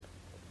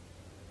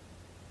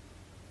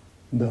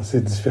dans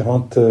ces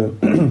différentes,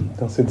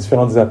 dans ces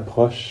différentes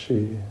approches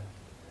et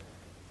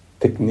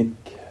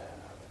techniques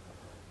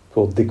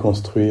pour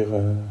déconstruire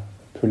un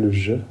peu le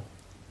je.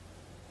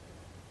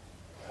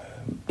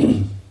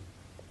 Le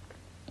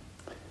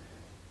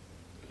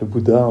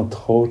Bouddha,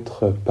 entre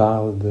autres,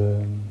 parle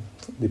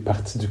des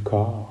parties du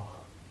corps.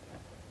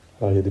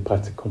 Alors, il y a des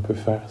pratiques qu'on peut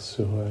faire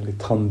sur les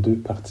 32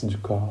 parties du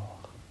corps,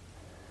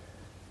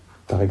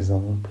 par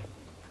exemple.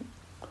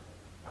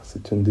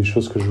 C'est une des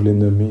choses que je voulais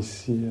nommer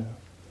ici.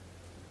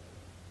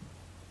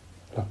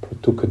 Alors,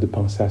 plutôt que de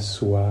penser à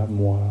soi,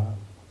 moi,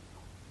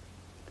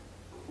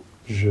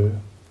 je,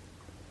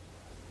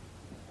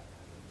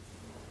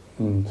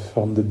 une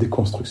forme de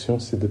déconstruction,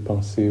 c'est de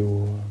penser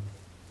aux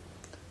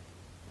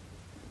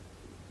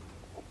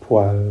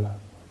poils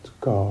du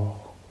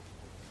corps,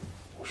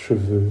 aux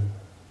cheveux,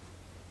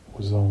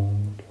 aux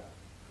ongles,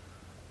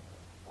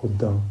 aux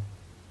dents,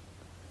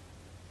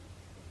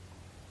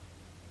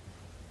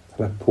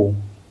 à la peau,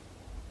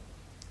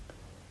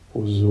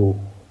 aux os.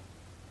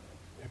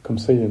 Et comme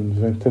ça, il y a une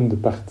vingtaine de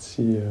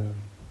parties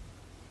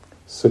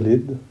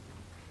solides,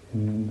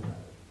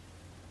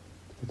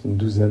 peut-être une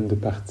douzaine de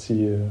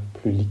parties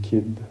plus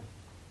liquides,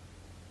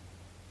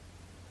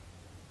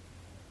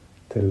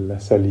 telles la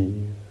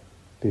salive,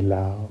 les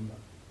larmes,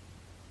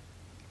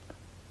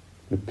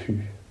 le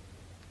pus,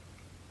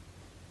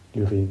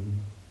 l'urine,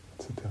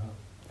 etc.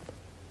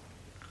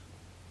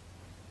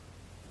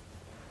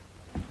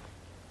 Je ne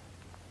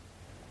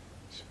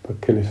sais pas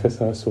quel effet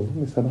ça a sur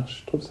vous, mais ça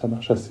marche, je trouve que ça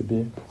marche assez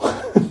bien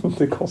pour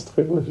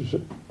déconstruire le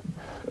jeu.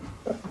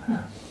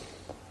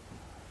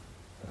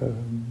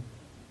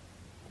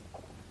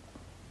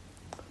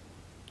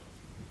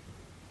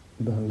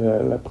 Dans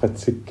la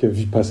pratique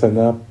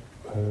vipassana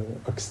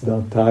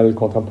occidentale,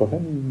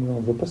 contemporaine,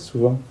 on ne va pas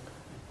souvent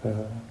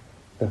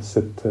vers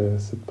cette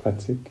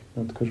pratique.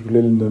 En tout cas, je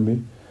voulais le nommer.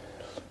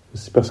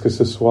 Aussi parce que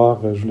ce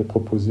soir, je voulais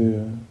proposer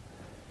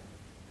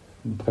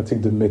une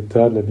pratique de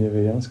Metta, de la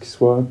bienveillance, qui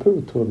soit un peu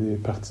autour des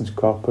parties du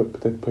corps,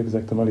 peut-être pas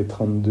exactement les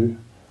 32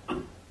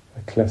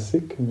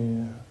 classiques,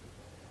 mais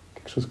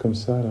quelque chose comme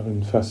ça. Alors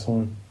une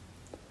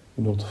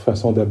autre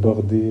façon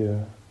d'aborder,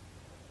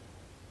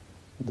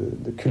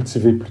 de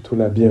cultiver plutôt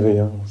la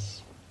bienveillance.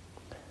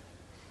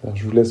 Alors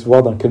je vous laisse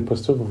voir dans quelle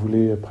posture vous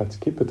voulez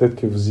pratiquer. Peut-être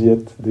que vous y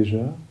êtes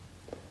déjà.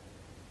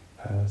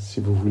 Si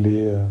vous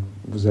voulez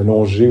vous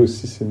allonger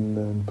aussi, c'est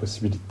une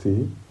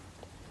possibilité.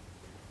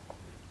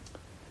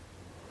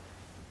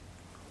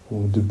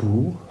 Ou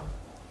debout.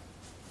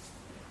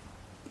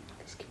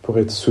 Qu'est-ce qui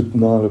pourrait être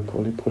soutenant là,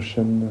 pour les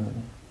prochaines...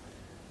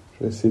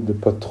 je vais essayer de ne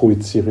pas trop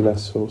étirer la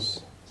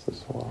sauce ce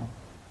soir.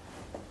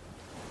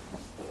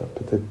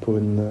 Peut-être pour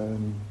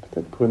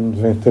une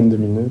vingtaine de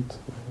minutes,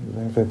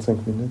 20-25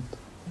 minutes.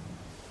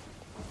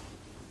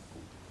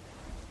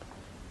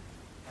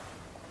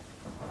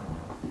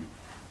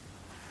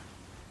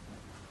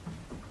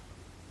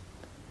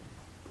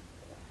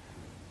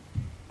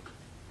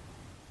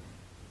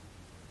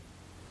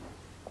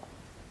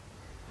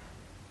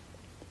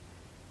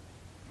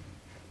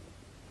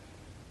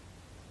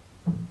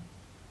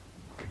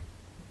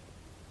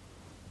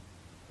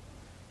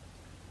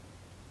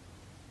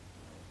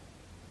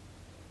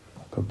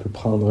 On peut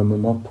prendre un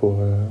moment pour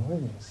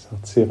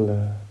sentir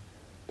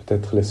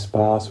peut-être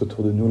l'espace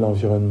autour de nous,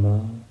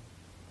 l'environnement.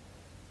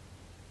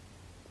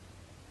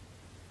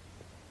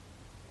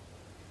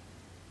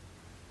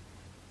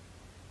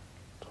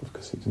 Je trouve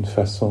que c'est une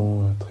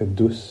façon très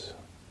douce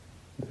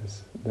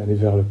d'aller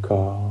vers le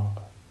corps,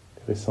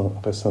 les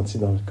ressentis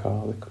dans le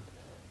corps, de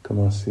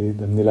commencer,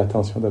 d'amener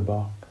l'attention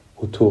d'abord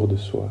autour de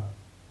soi.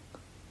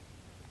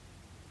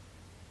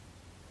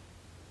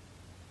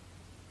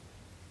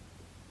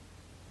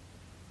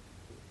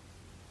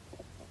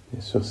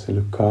 Bien sûr, c'est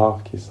le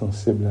corps qui est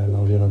sensible à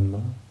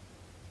l'environnement.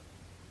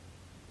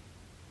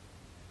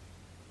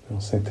 On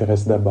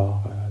s'intéresse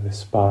d'abord à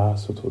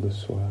l'espace autour de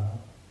soi.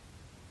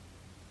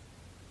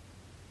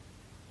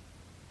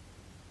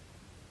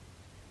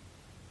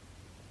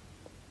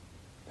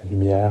 La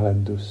lumière, la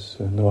douce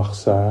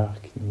noirceur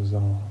qui nous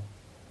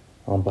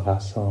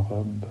embrasse,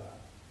 enrobe.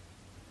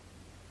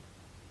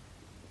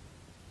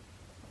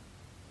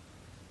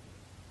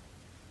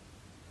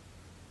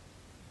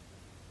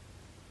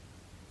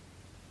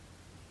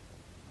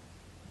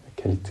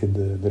 La qualité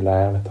de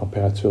l'air, la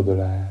température de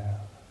l'air.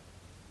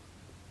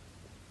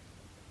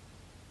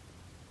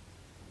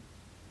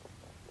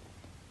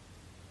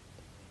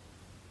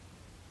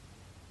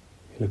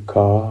 Et le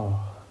corps.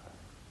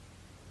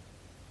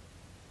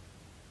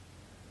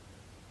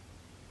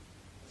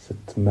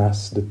 Cette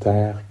masse de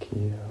terre qui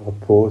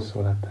repose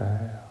sur la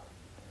terre.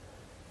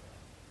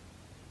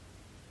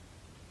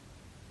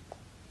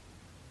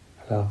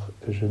 Alors,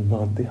 je vais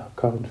demander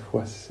encore une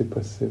fois, si c'est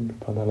possible,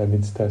 pendant la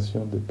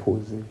méditation, de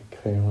poser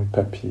crayon et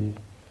papier,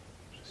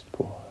 juste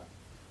pour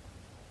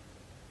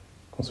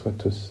qu'on soit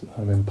tous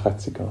en même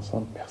pratique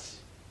ensemble. Merci.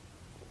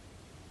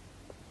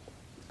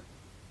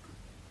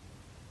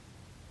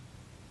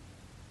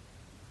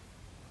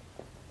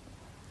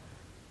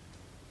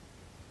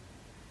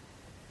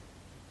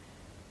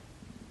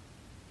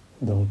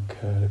 Donc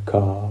le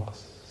corps,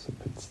 ce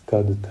petit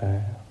tas de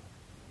terre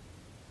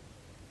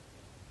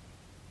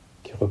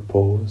qui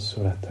repose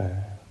sur la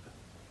terre.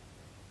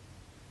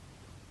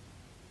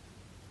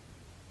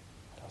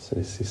 Alors se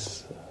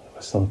laisser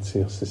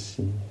ressentir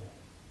ceci,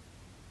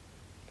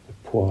 le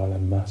poids, la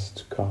masse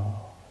du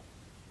corps,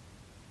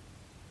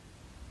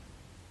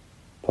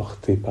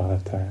 porté par la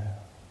terre.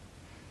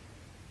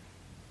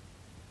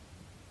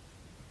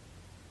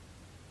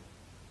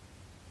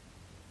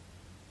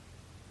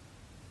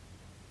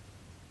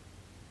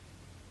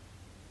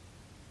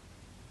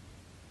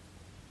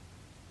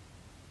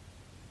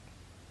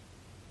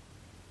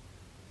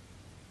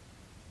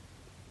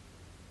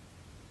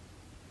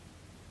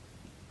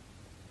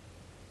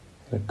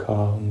 Le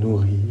corps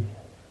nourri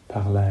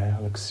par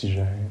l'air,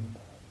 l'oxygène.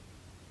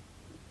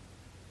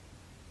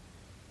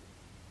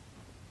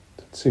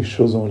 Toutes ces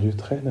choses ont lieu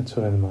très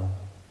naturellement.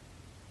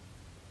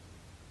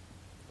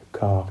 Le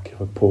corps qui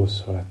repose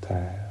sur la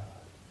terre.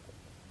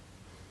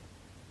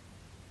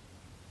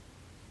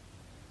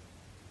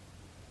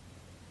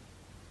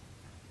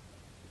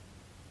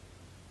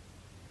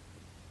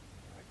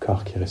 Le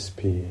corps qui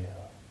respire.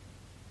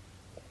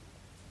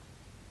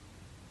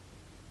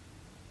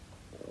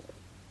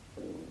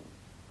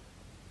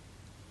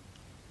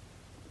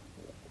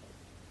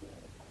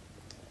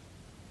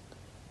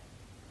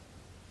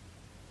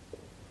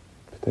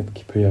 Peut-être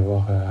qu'il peut y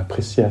avoir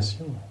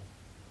appréciation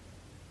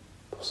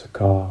pour ce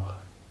corps.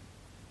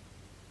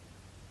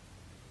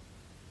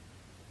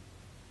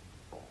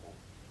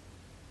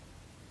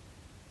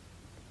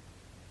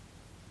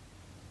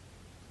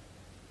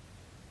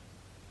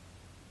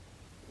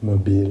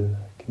 Mobile,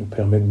 qui nous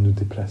permet de nous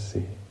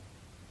déplacer.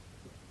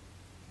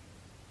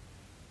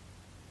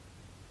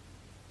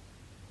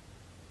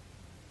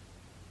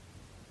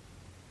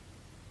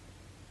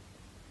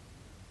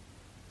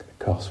 Que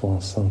le corps soit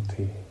en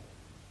santé.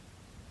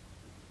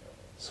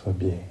 Soit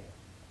bien.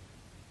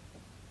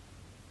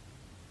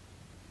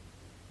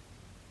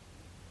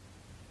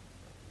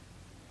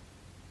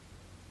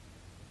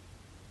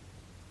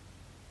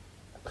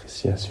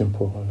 Appréciation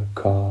pour le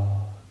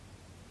corps,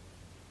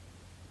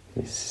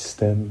 les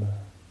systèmes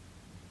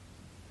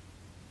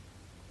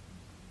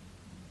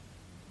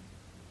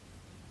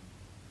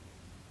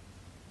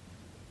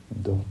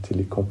dont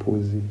il est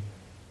composé.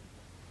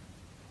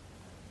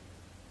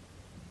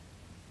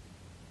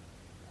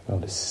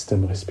 Alors le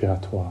système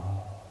respiratoire.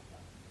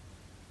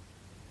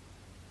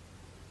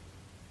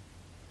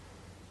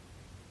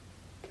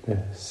 Que le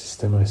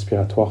système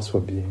respiratoire soit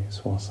bien,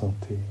 soit en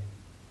santé.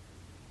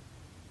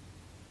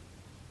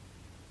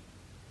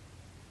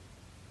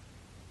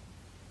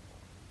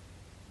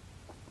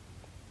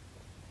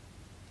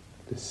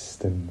 Le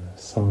système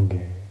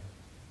sanguin.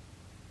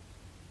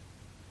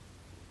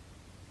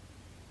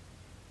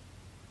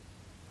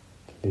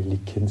 Que les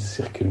liquides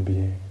circulent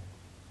bien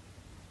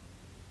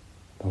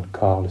dans le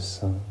corps, le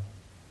sang.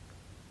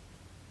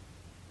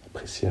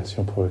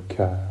 Appréciation pour le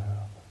cœur.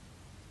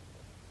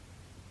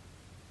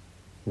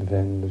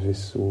 Veines,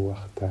 vaisseaux,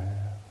 artères.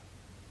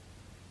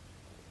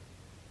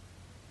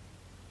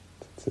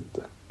 Toute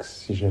cette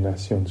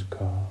oxygénation du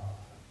corps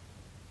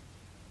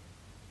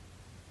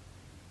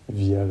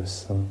via le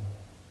sang.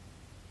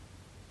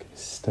 Que le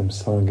système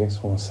sanguin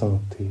soit en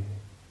santé.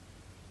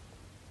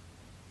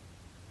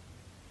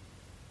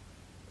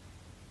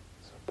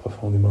 Soit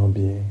profondément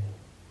bien.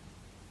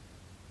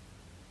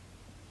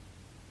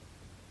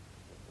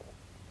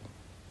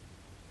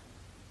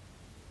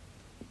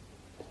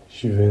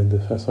 J'y vais de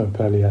façon un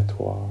peu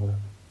aléatoire.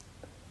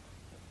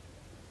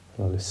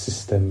 Alors le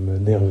système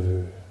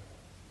nerveux.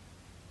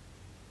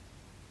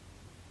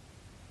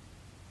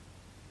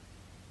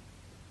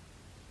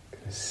 Que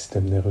le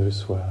système nerveux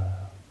soit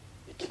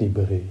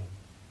équilibré.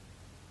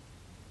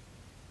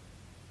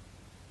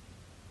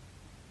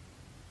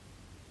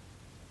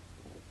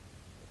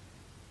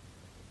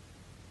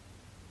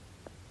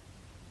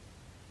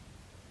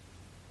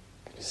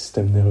 Que le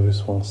système nerveux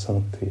soit en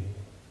santé.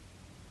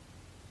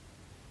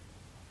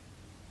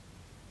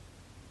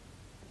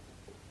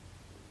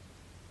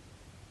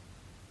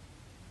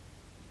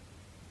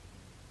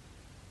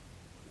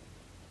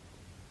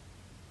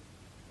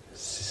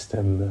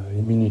 Système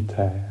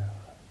immunitaire.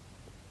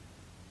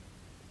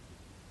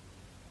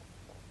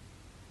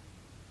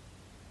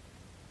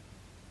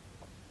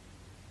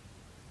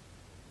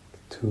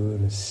 Que tout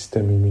le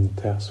système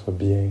immunitaire soit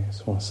bien,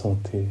 soit en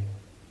santé,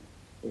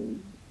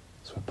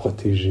 soit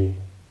protégé.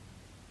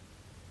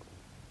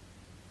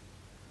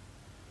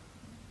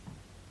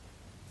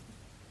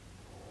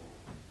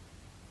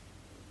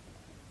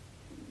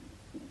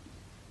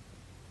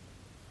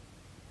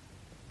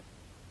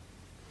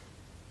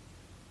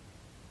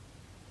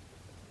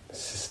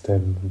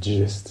 Système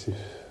digestif.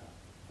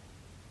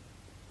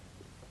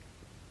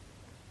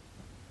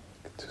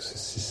 Que tout ce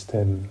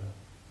système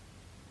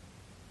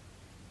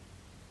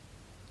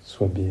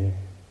soit bien,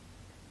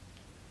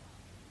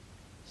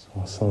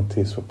 soit en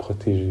santé, soit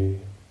protégé.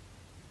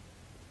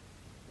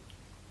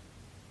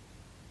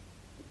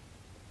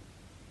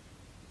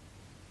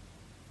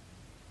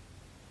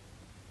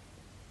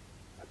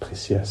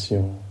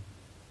 Appréciation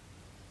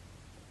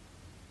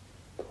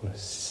pour le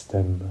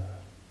système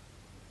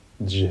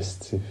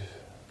digestif,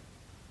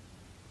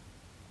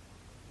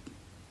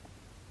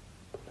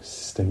 pour le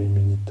système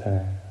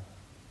immunitaire.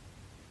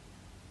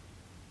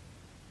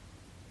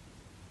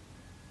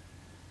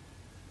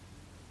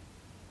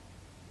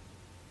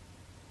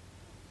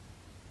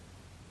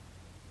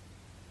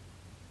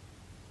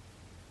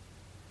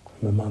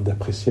 Un moment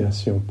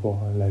d'appréciation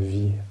pour la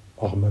vie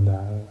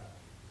hormonale.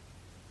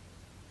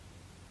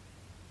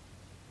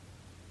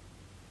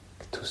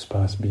 Que tout se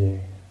passe bien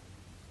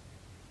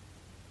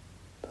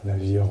dans la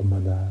vie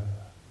hormonale.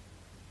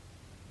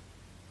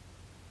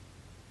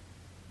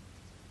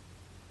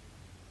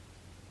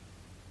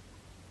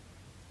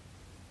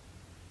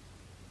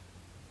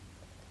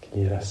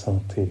 Qu'il y ait la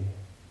santé.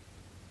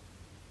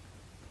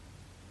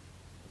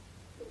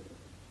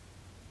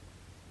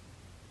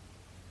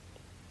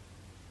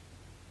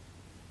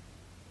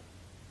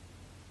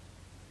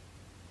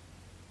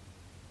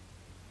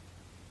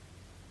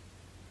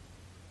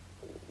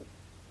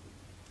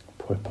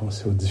 On pourrait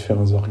penser aux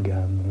différents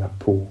organes, la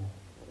peau,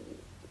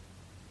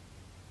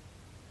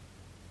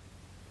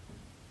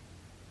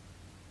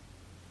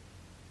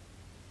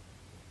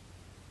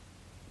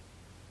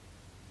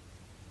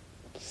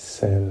 qui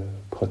scelle,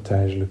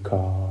 protège le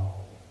corps,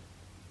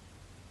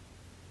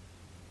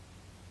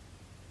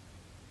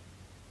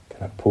 que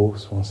la peau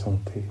soit en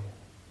santé.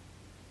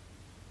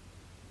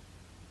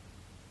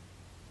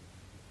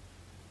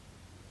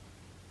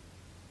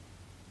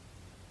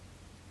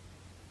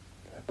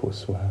 Que la peau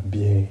soit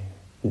bien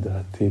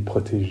hydratée,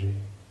 protégée.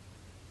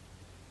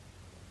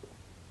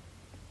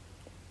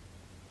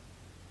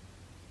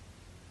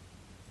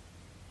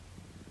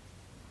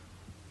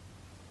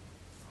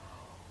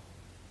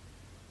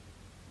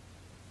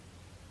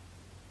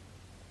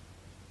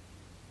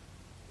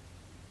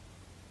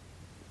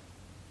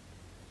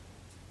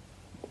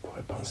 On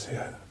pourrait penser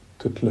à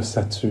toute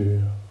l'ossature,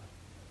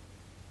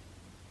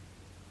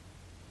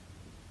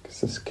 que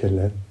ce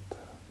squelette,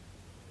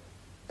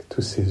 que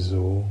tous ces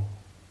os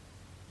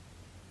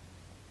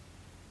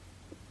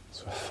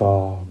soient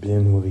forts, bien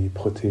nourris,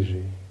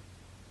 protégés,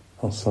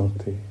 en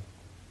santé.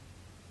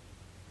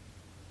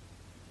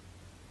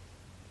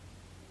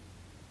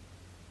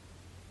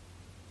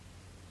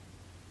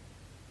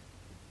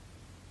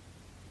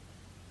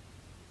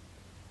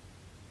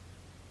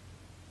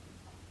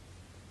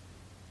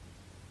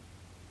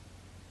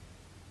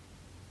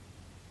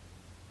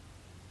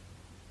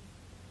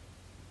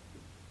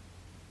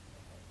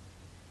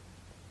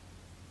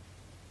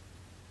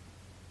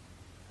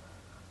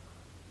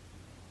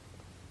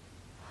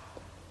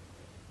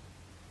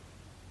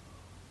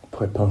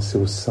 On pourrait penser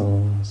aux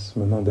sens,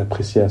 moment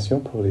d'appréciation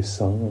pour les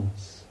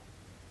sens.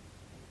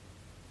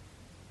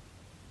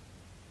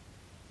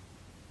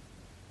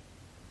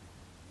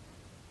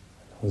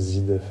 Allons-y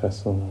de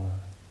façon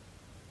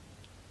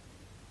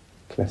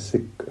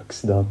classique,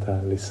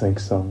 occidentale, les 5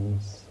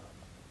 sens.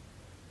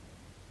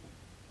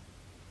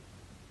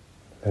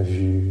 La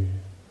vue,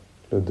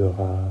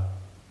 l'odorat,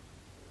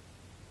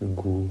 le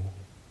goût,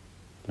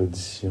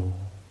 l'audition,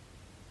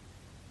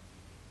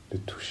 le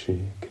toucher,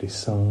 que les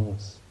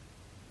sens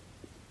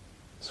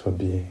soient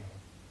bien.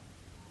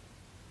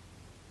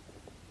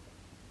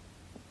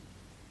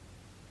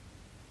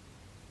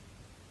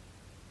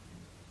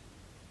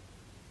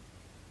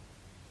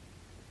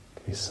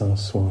 Que les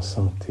sens soient en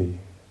santé.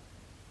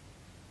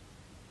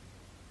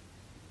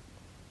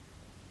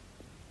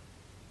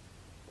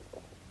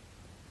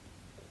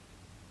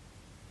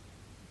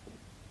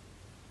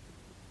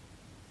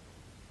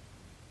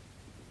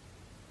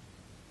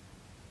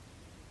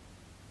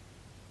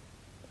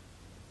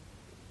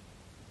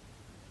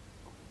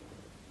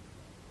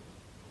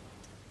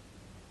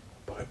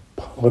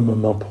 Prendre un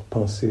moment pour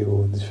penser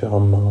aux différents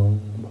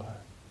membres.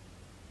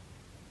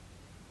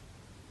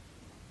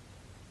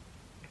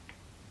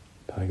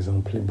 Par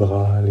exemple, les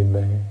bras, les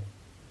mains,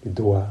 les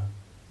doigts.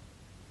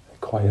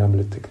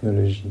 Incroyable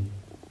technologie.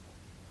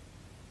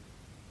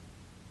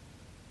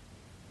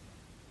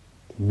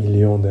 Des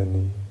millions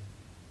d'années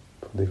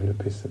pour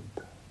développer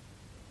cette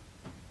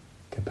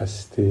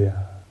capacité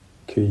à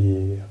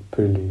cueillir,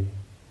 peler,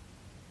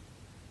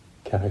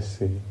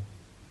 caresser,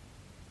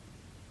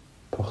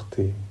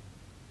 porter.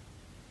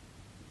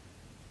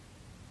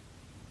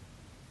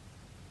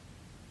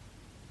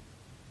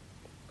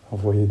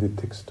 Envoyer des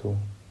textos.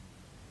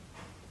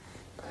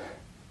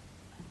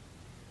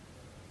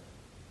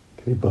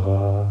 Que les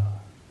bras,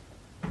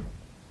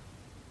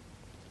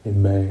 les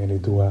mains, les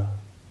doigts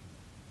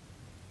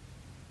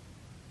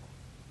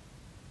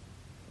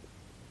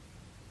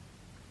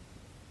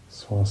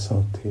soient en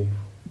santé.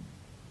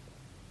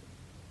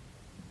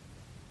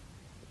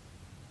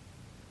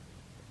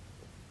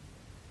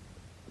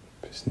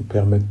 Puissent nous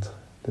permettre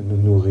de nous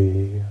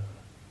nourrir,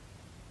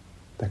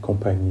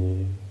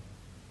 d'accompagner,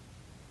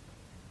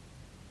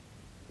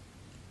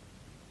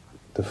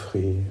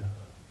 d'offrir,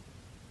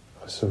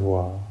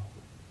 recevoir.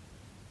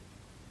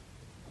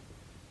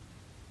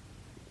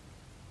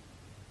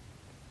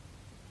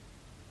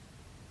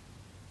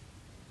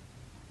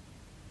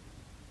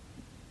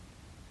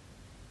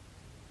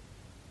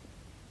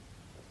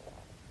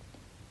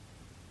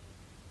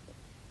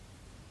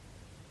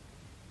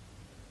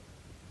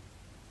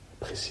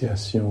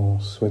 appréciation,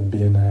 soit de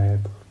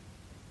bien-être,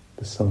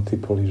 de santé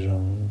pour les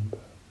jambes,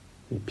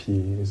 les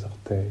pieds, les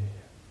orteils,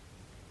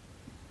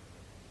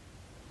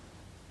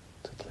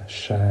 toute la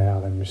chair,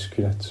 la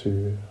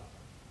musculature,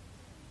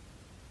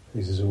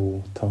 les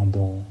os,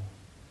 tendons.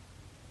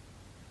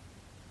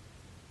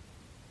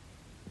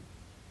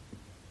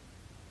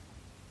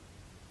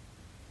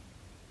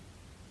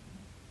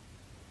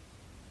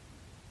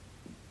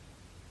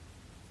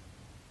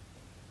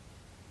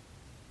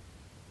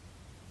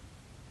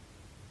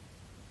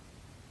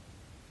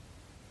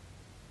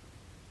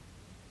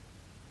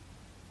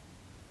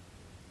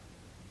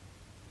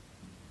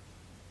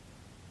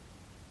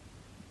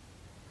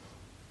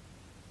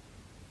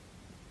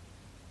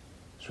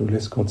 Je vous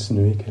laisse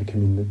continuer quelques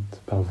minutes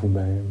par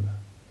vous-même,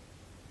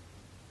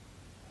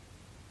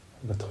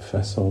 à votre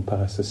façon,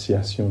 par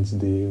association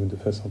d'idées ou de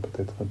façon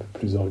peut-être un peu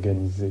plus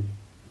organisée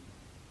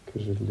que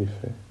je l'ai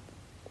fait.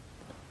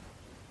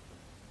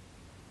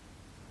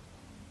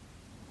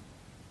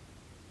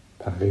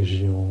 Par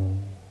région,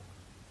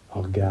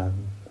 organe.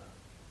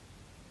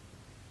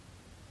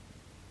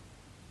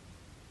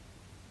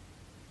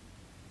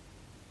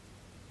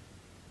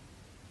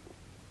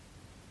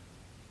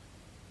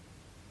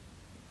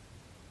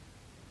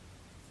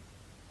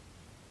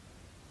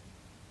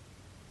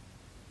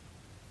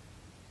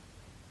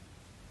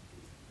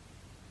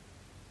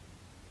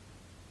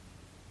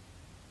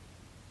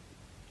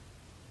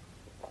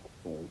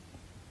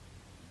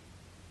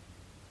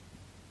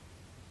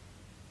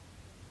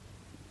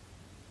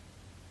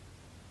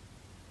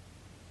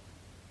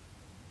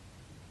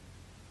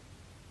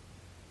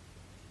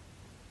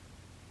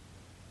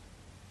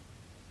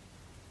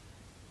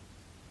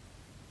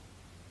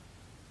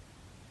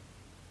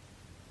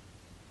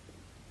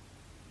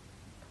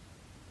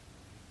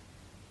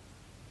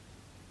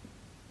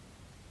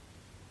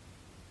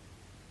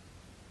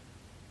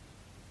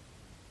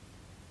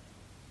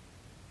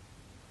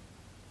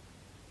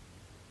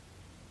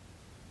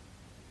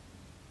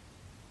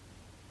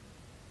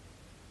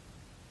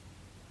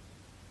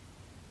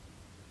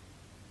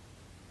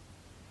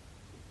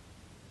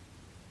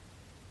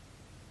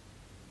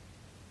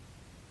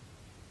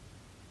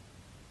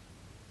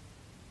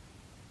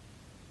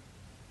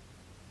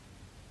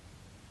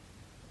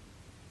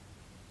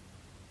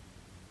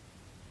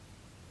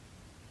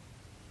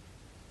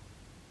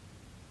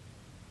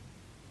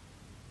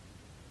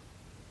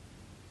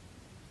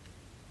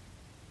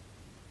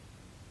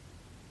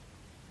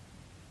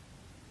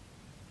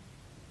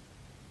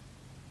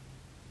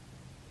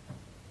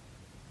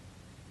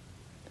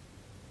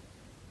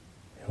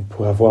 On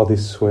pourrait avoir des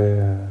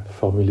souhaits,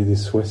 formuler des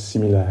souhaits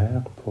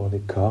similaires pour les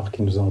corps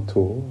qui nous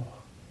entourent,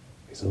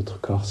 les autres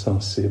corps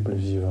sensibles,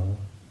 vivants,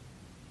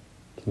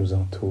 qui nous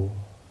entourent.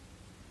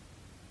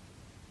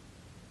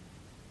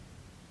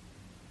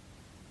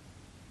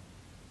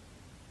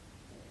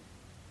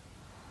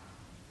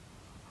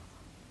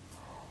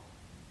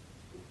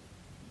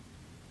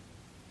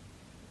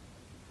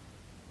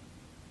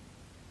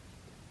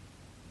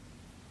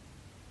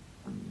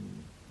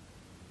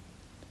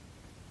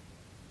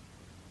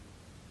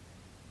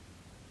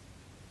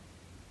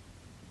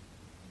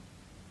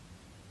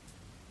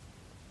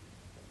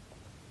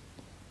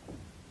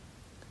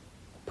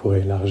 Pour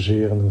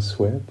élargir nos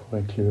souhaits, pour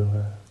inclure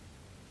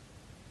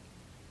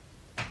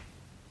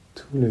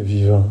tout le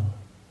vivant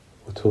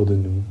autour de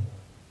nous,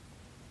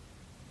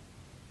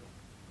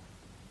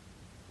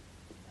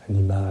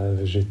 animal,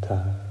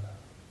 végétal.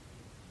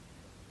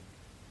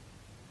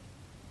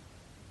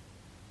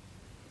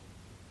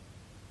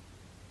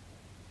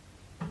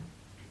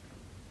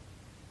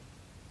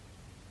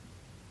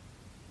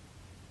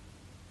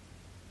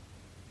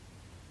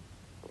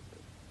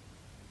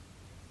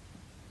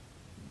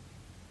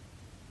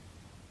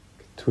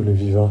 Tout le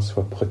vivant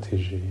soit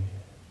protégé.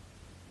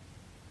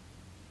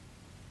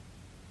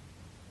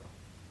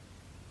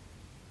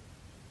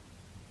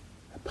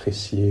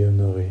 Apprécié,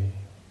 honoré,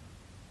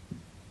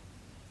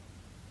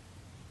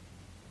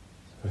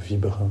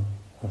 vibrant,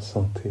 en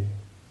santé.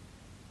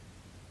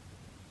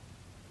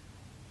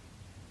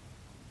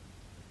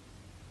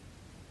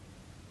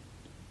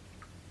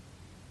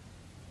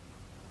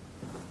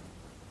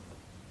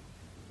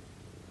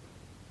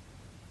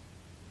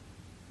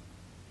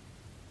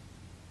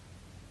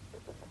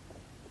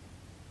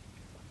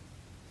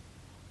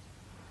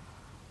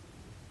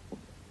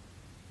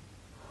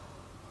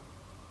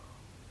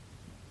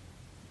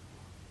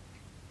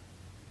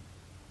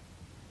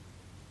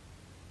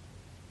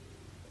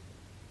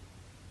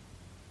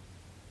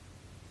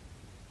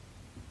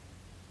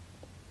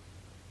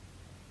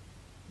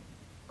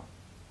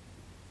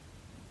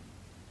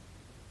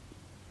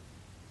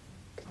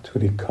 Tous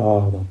les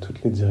corps dans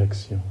toutes les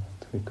directions,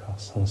 tous les corps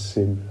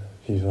sensibles,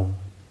 vivants,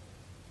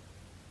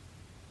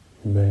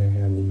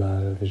 humains,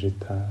 animal,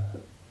 végétal,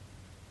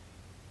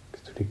 que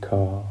tous les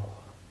corps,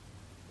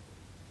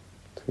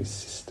 tous les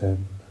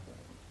systèmes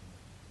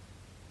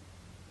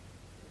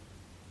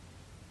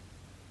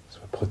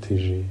soient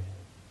protégés,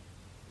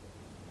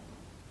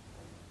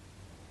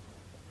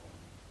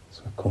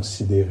 soient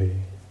considérés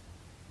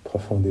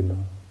profondément.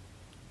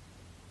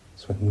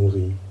 soit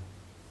nourrie.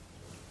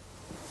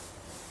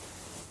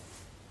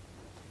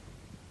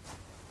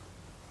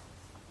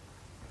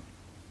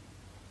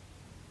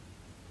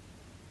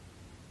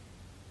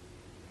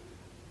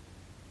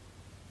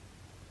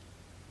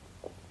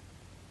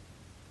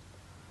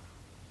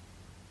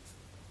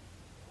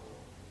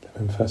 De la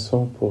même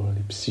façon pour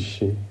les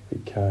psychés, les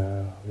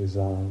cœurs, les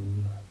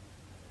âmes,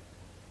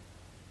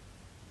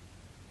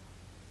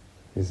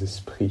 les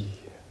esprits,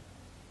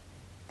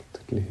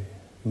 tous les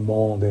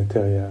mondes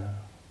intérieurs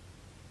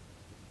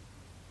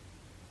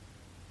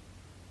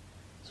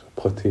soient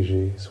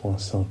protégés, soient en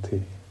santé.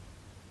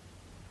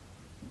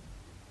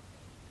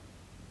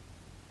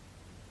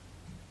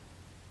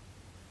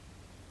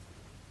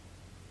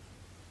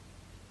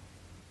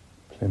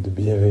 Plein de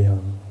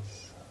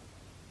bienveillance,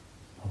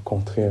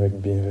 rencontrés avec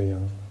bienveillance.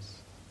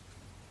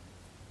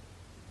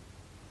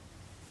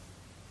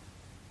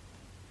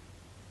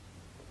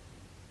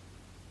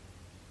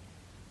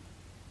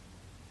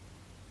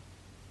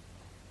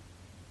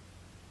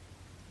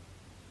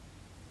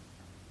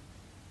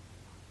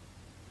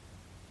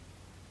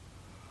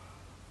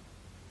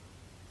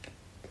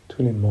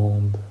 Tous les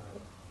mondes,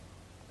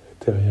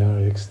 intérieurs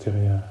et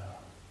extérieurs,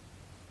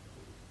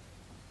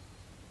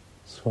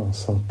 soient en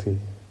santé,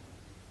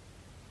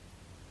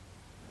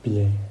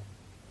 bien,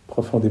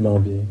 profondément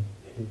bien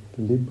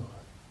et libre.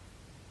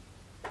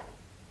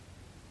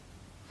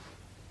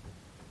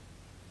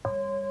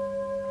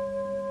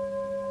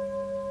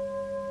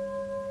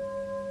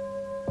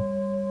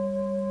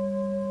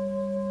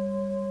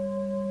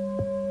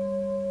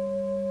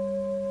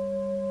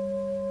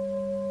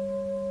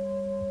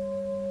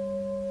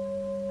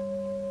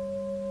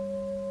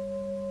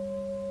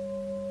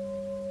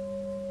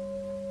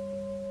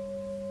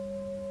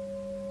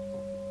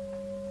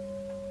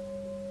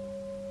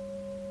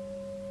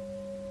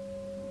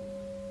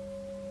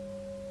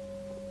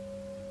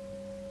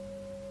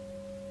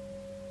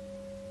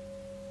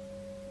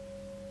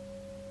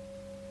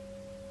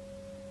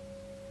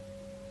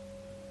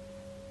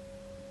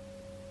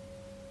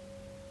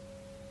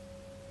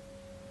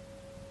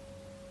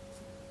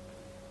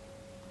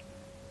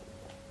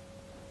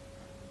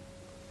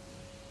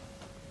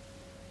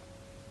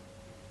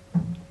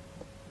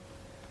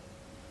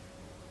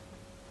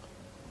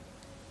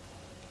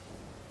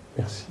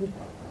 Merci.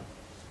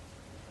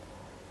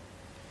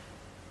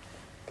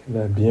 Que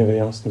la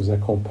bienveillance nous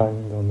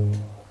accompagne dans nos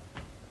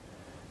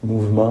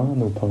mouvements,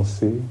 nos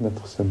pensées,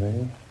 notre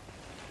sommeil.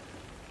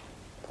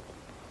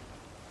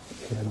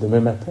 Et à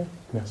demain matin.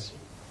 Merci.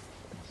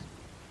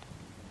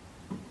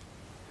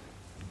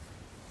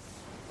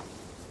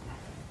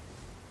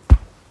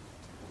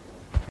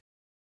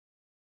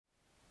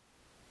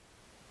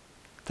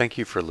 Thank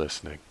you for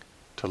listening.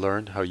 To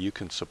learn how you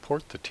can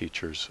support the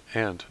teachers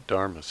and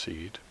Dharma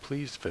Seed,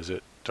 please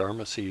visit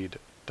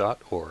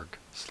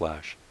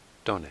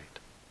dharmaseed.org/donate.